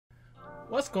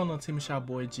What's going on, team? It's your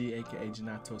boy G, aka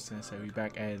Ginato Sensei. We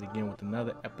back at it again with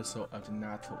another episode of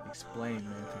Ginato Explain,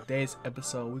 man. Today's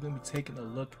episode, we're gonna be taking a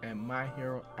look at My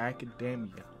Hero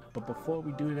Academia. But before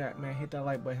we do that, man, hit that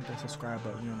like button, hit that subscribe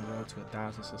button. We're on the road to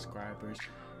 1,000 subscribers,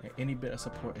 and any bit of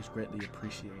support is greatly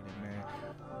appreciated, man.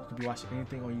 You could be watching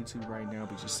anything on YouTube right now,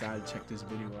 but you decided to check this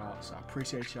video out, so I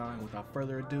appreciate y'all. And without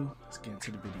further ado, let's get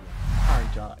into the video.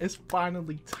 Alright, y'all, it's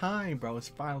finally time, bro. It's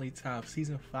finally time.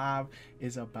 Season 5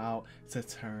 is about to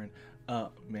turn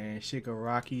up, man.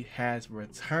 Shigaraki has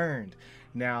returned.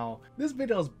 Now, this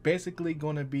video is basically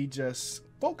going to be just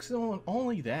focusing on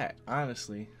only that,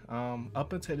 honestly.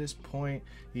 Up until this point,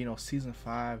 you know, season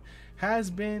 5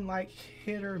 has been like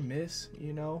hit or miss,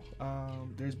 you know.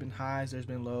 There's been highs, there's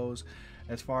been lows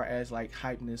as far as like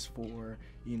hypeness for,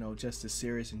 you know, just the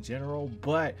series in general,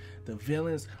 but the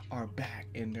villains are back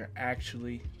and they're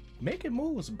actually making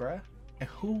moves, bruh. And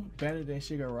who better than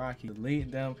Shigaraki to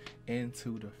lead them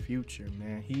into the future,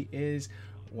 man? He is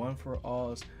One for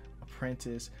All's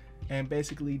apprentice and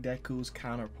basically Deku's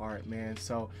counterpart, man.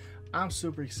 So I'm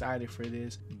super excited for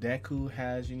this. Deku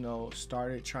has, you know,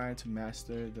 started trying to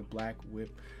master the Black Whip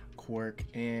quirk,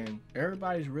 and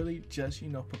everybody's really just, you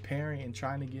know, preparing and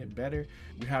trying to get better.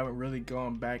 We haven't really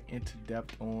gone back into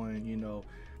depth on, you know,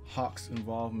 Hawk's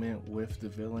involvement with the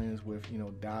villains, with, you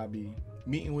know, Dabi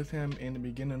meeting with him in the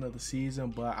beginning of the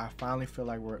season, but I finally feel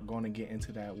like we're going to get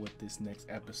into that with this next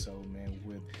episode, man,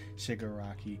 with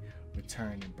Shigaraki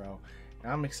returning, bro.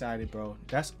 And I'm excited, bro.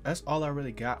 That's all I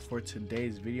really got for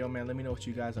today's video, man. Let me know what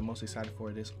you guys are most excited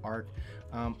for this arc.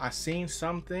 I've seen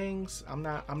some things. I'm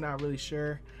not really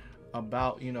sure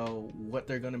about, you know, what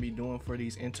they're going to be doing for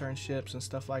these internships and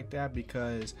stuff like that,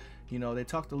 because, you know, they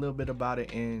talked a little bit about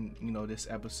it in, you know, this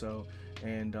episode,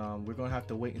 and we're gonna have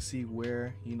to wait and see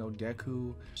where, you know,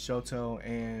 Deku, Shoto,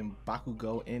 and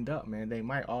Bakugo end up, man. They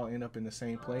might all end up in the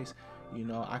same place, you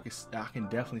know. I can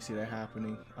definitely see that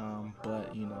happening,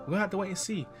 but, you know, we're gonna have to wait and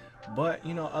see. But,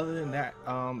 you know, other than that,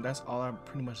 that's all I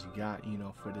pretty much got, you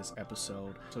know, for this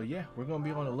episode. So yeah, we're gonna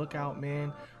be on the lookout,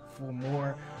 man, for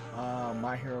more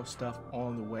My Hero stuff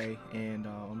on the way, and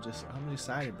I'm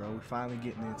excited, bro. We're finally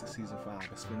getting into season 5.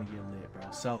 It's gonna get lit,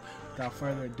 bro. So without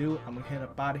further ado, I'm gonna head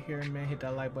up out of here, man. Hit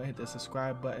that like button, hit that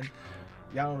subscribe button.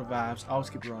 Y'all know the vibes. Always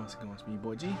keep it rolling. It's going to be your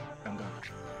boy G. I'm gone.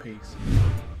 Peace.